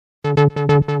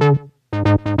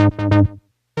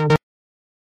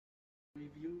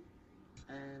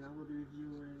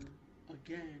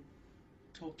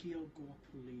Gore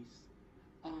Police.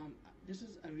 This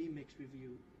is a remix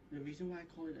review. The reason why I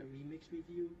call it a remix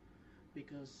review,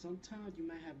 because sometimes you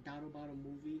might have doubt about a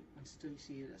movie until you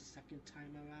see it a second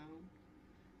time around.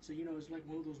 So it's like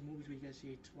one of those movies where you gotta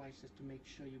see it twice just to make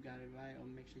sure you got it right or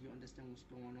make sure you understand what's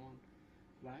going on.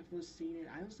 When I first seen it,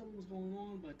 I understood what was going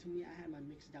on, but to me, I had my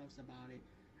mixed doubts about it.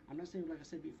 I'm not saying, like I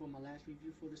said before, my last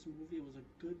review for this movie, it was a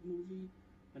good movie,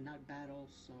 but not bad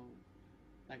also.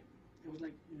 Like, it was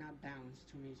like not balanced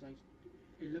to me. It's like,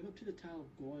 it lived up to the title of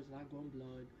Gore, it's a lot of gore and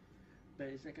blood, but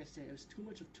it's like I said, it was too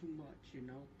much of too much.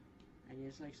 And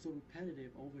it's like so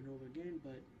repetitive over and over again,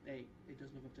 but hey, it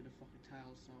does live up to the fucking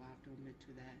title, so I have to admit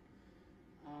to that.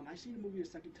 I seen the movie a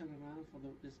second time around for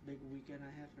this big weekend I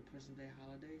had for the President Day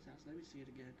holidays. I was let me see it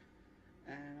again,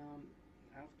 and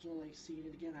after like seeing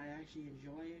it again, I actually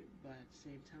enjoy it, but at the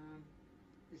same time,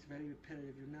 it's very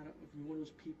repetitive. If you're one of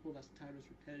those people that's tired of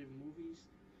repetitive movies,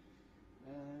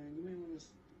 you may want to.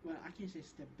 Well, I can't say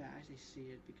step back. I say see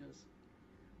it because,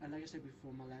 like I said before,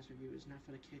 my last review is not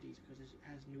for the kiddies because it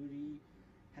has nudity,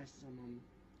 has some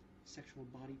sexual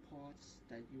body parts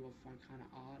that you will find kind of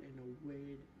odd in a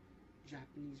weird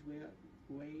Japanese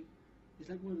way.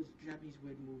 It's like one of those Japanese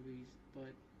weird movies,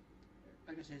 but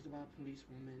like I said, it's about a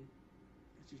policewoman.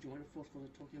 She joined the force for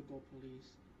the Tokyo Go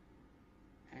Police,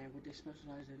 and what they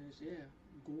specialize in is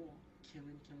gore,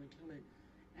 killing, killing, killing.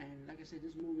 And like I said,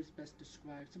 this movie is best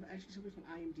described. Somebody from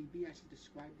IMDb actually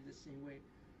described it the same way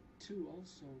too,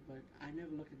 also. But I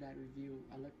never looked at that review.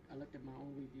 I looked at my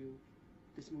own review,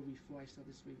 this movie before I saw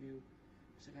this review.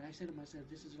 So I said to myself,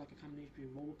 this is like a combination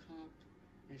between RoboCop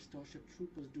and Starship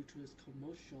Troopers due to its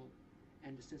commercial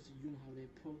and the sense of humor how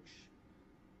they approach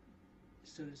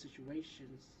certain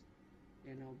situations.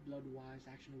 Blood-wise,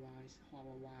 action-wise,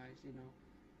 horror-wise.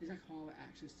 It's like horror,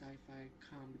 action, sci-fi,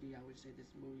 comedy. I would say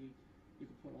this movie you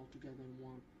could put all together in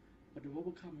one. But the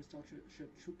RoboCop and Starship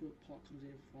Trooper part comes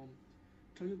in from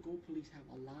Tokyo Go Police have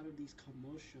a lot of these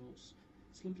commercials.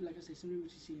 Simply, like I say, simply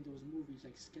what you see in those movies,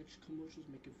 like sketch commercials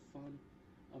making fun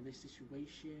of the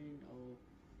situation or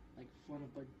like fun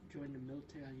about joining the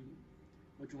military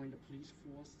or joining the police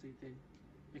force. They then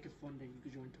making fun that you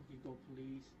could join Tokyo Go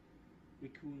Police,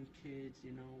 recruiting kids.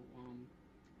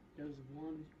 There was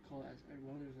one called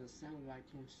one of a samurai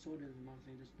throwing sword in his mouth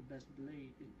saying that's the best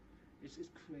blade. It's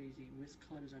crazy. Wiz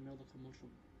Cut is another commercial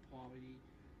parody,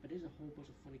 but there's a whole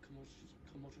bunch of funny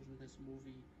commercials in this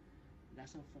movie.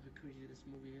 That's how fucking crazy this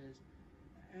movie is.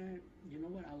 And you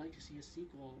know what? I like to see a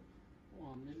sequel.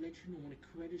 They let you know when the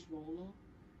credits roll up.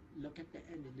 Look at the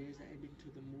ending. There's the ending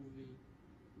to the movie.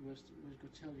 Which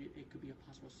could tell you it could be a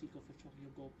possible sequel for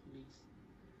Tokyo Go Police.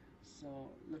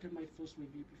 So look at my first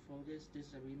review before this.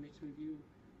 This is a remix review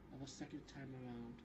of a second time around.